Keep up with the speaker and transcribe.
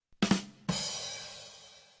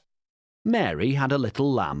Mary had a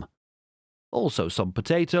little lamb. Also some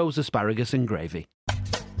potatoes, asparagus and gravy.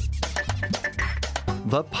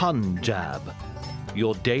 The pun jab.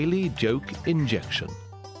 Your daily joke injection.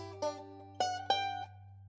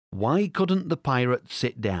 Why couldn't the pirate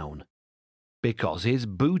sit down? Because his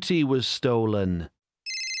booty was stolen.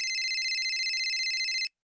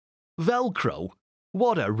 Velcro?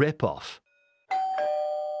 What a rip-off.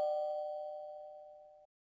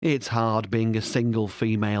 It's hard being a single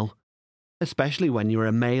female, especially when you're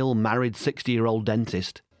a male married 60-year-old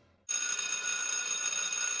dentist.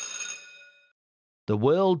 The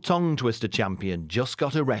world tongue twister champion just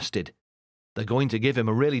got arrested. They're going to give him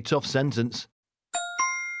a really tough sentence.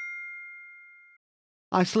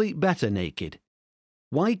 I sleep better naked.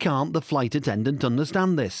 Why can't the flight attendant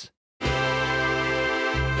understand this?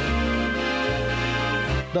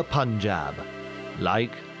 The pun jab.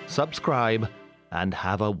 Like, subscribe, and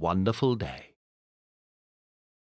have a wonderful day.